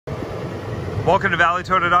Welcome to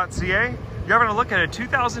valleytoyota.ca. You're having a look at a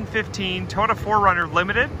 2015 Toyota 4Runner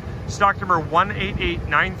Limited, stock number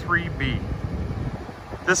 18893B.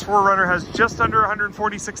 This 4Runner has just under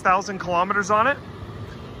 146,000 kilometers on it,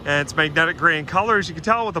 and it's magnetic gray in color, as you can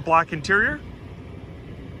tell, with a black interior.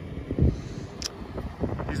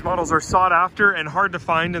 These models are sought after and hard to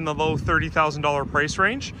find in the low $30,000 price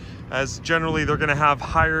range, as generally they're going to have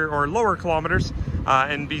higher or lower kilometers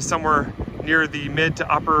and be somewhere near the mid to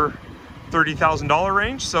upper $30,000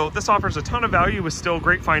 range. So this offers a ton of value with still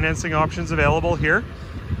great financing options available here.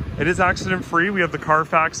 It is accident free. We have the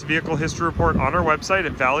Carfax vehicle history report on our website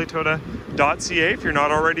at valleytoyota.ca if you're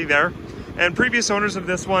not already there. And previous owners of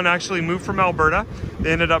this one actually moved from Alberta.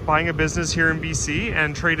 They ended up buying a business here in BC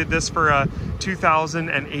and traded this for a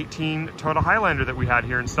 2018 Toyota Highlander that we had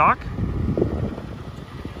here in stock.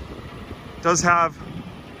 It does have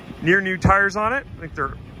near new tires on it. I think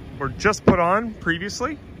were just put on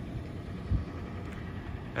previously.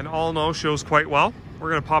 And all in all, shows quite well. We're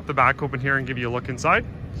going to pop the back open here and give you a look inside.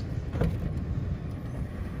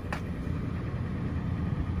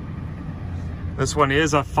 This one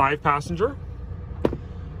is a 5-passenger.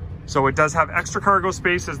 So it does have extra cargo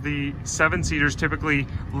space, as the 7-seaters typically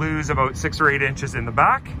lose about 6 or 8 inches in the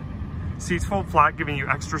back. Seats fold flat, giving you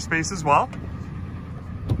extra space as well.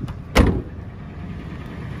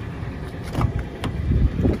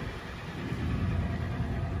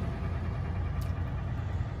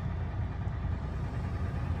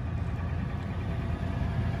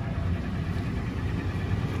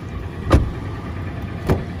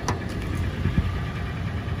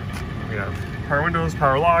 We have power windows,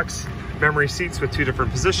 power locks, memory seats with 2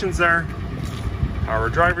 different positions there, power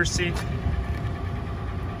driver's seat.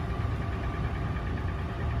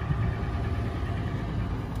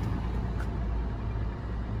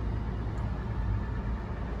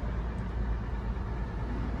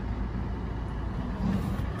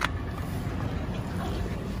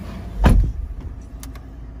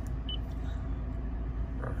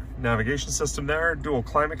 Navigation system there, dual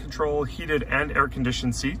climate control, heated and air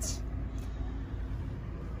conditioned seats.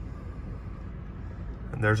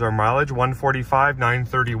 And there's our mileage,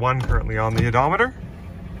 145,931 currently on the odometer.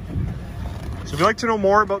 So if you'd like to know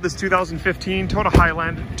more about this 2015 Toyota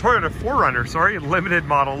 4Runner, limited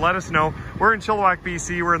model, let us know. We're in Chilliwack,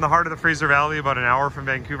 BC. We're in the heart of the Fraser Valley, about an hour from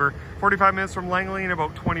Vancouver, 45 minutes from Langley, and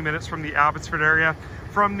about 20 minutes from the Abbotsford area.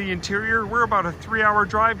 From the interior, we're about a 3-hour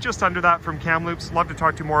drive, just under that from Kamloops. Love to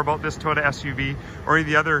talk to you more about this Toyota SUV or any of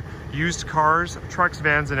the other used cars, trucks,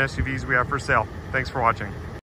 vans, and SUVs we have for sale. Thanks for watching.